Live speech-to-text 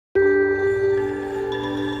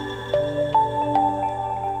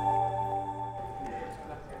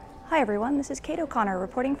Hi everyone, this is Kate O'Connor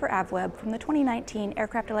reporting for AVweb from the 2019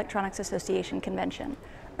 Aircraft Electronics Association convention.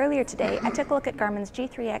 Earlier today, I took a look at Garmin's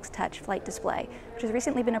G3X Touch flight display, which has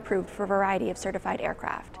recently been approved for a variety of certified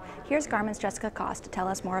aircraft. Here's Garmin's Jessica Koss to tell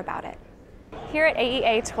us more about it. Here at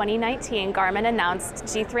AEA 2019, Garmin announced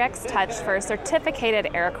G3X Touch for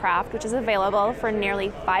certificated aircraft, which is available for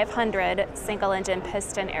nearly 500 single-engine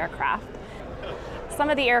piston aircraft. Some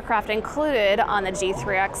of the aircraft included on the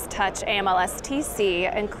G3X Touch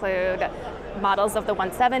AMLS-TC include models of the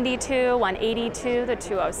 172, 182, the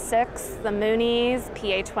 206, the Moonies,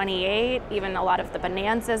 PA-28, even a lot of the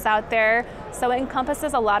Bonanzas out there. So it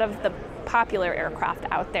encompasses a lot of the popular aircraft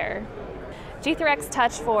out there. G3X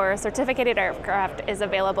Touch for certificated aircraft is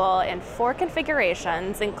available in 4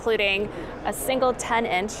 configurations, including a single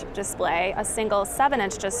 10-inch display, a single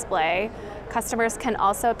 7-inch display. Customers can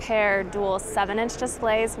also pair dual 7-inch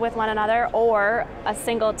displays with one another, or a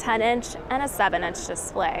single 10-inch and a 7-inch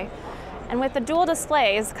display. And with the dual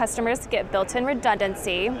displays, customers get built-in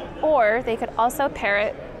redundancy, or they could also pair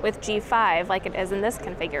it with G5 like it is in this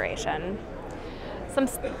configuration. Some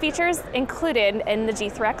features included in the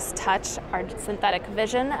G3X Touch are synthetic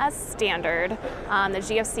vision as standard. The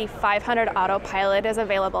GFC 500 autopilot is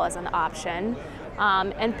available as an option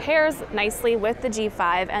and pairs nicely with the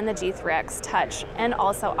G5 and the G3X Touch, and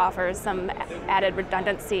also offers some added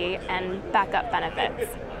redundancy and backup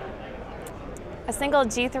benefits. A single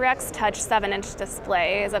G3X Touch 7-inch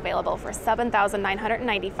display is available for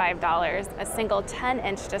 $7,995. A single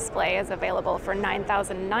 10-inch display is available for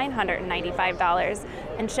 $9,995,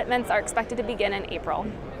 and shipments are expected to begin in April.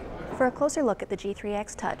 For a closer look at the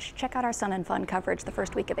G3X Touch, check out our Sun and Fun coverage the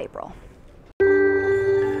first week of April.